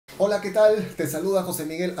Hola, ¿qué tal? Te saluda José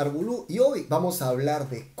Miguel Arbulú y hoy vamos a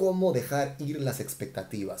hablar de cómo dejar ir las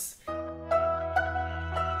expectativas.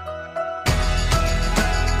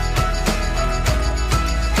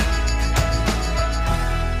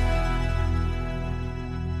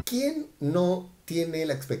 ¿Quién no tiene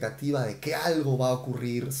la expectativa de que algo va a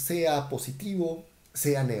ocurrir, sea positivo,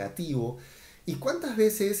 sea negativo? ¿Y cuántas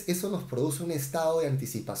veces eso nos produce un estado de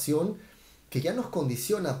anticipación que ya nos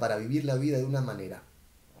condiciona para vivir la vida de una manera?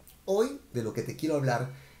 Hoy de lo que te quiero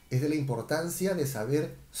hablar es de la importancia de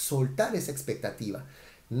saber soltar esa expectativa.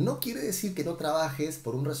 No quiere decir que no trabajes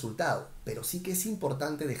por un resultado, pero sí que es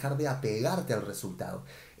importante dejar de apegarte al resultado.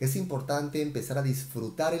 Es importante empezar a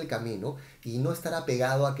disfrutar el camino y no estar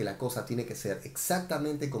apegado a que la cosa tiene que ser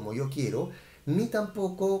exactamente como yo quiero, ni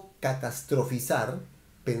tampoco catastrofizar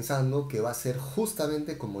pensando que va a ser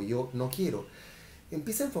justamente como yo no quiero.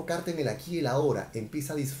 Empieza a enfocarte en el aquí y el ahora,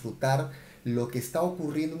 empieza a disfrutar lo que está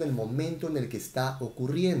ocurriendo en el momento en el que está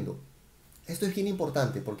ocurriendo. Esto es bien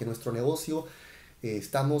importante porque nuestro negocio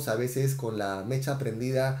estamos a veces con la mecha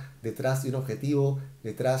prendida detrás de un objetivo,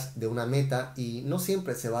 detrás de una meta y no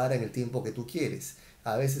siempre se va a dar en el tiempo que tú quieres.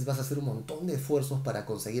 A veces vas a hacer un montón de esfuerzos para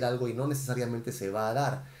conseguir algo y no necesariamente se va a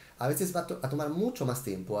dar. A veces va a tomar mucho más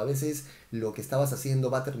tiempo, a veces lo que estabas haciendo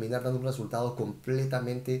va a terminar dando un resultado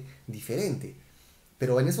completamente diferente.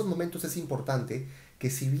 Pero en esos momentos es importante que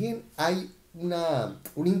si bien hay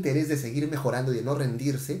un interés de seguir mejorando y de no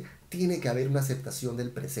rendirse, tiene que haber una aceptación del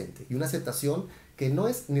presente. Y una aceptación que no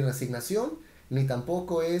es ni resignación, ni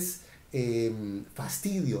tampoco es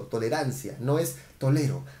fastidio, tolerancia. No es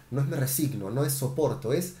tolero, no es me resigno, no es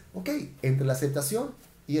soporto. Es, ok, entre la aceptación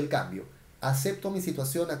y el cambio. Acepto mi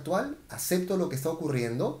situación actual, acepto lo que está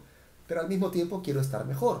ocurriendo, pero al mismo tiempo quiero estar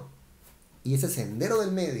mejor. Y ese sendero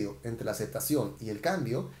del medio entre la aceptación y el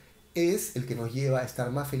cambio es el que nos lleva a estar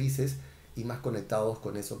más felices y más conectados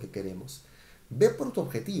con eso que queremos. Ve por tu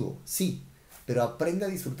objetivo, sí, pero aprende a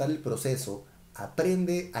disfrutar el proceso,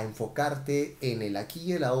 aprende a enfocarte en el aquí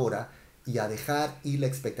y el ahora y a dejar ir la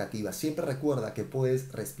expectativa. Siempre recuerda que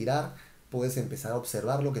puedes respirar, puedes empezar a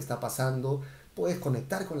observar lo que está pasando, puedes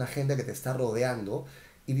conectar con la gente que te está rodeando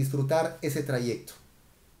y disfrutar ese trayecto.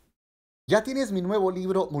 ¿Ya tienes mi nuevo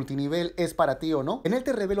libro Multinivel es para ti o no? En él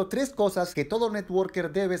te revelo 3 cosas que todo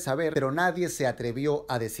networker debe saber, pero nadie se atrevió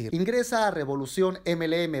a decir. Ingresa a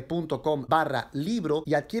revolucionmlm.com/libro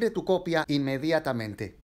y adquiere tu copia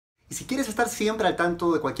inmediatamente. Y si quieres estar siempre al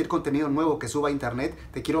tanto de cualquier contenido nuevo que suba a internet,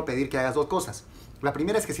 te quiero pedir que hagas 2 cosas. La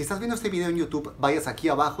primera es que si estás viendo este video en YouTube, vayas aquí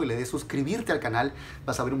abajo y le des suscribirte al canal.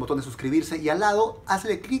 Vas a ver un botón de suscribirse y al lado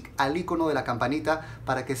hazle clic al icono de la campanita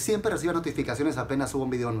para que siempre recibas notificaciones apenas suba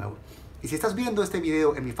un video nuevo. Y si estás viendo este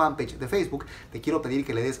video en mi fanpage de Facebook, te quiero pedir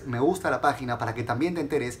que le des me gusta a la página para que también te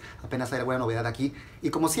enteres apenas haya alguna novedad aquí.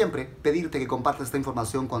 Y como siempre, pedirte que compartas esta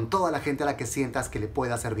información con toda la gente a la que sientas que le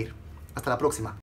pueda servir. Hasta la próxima.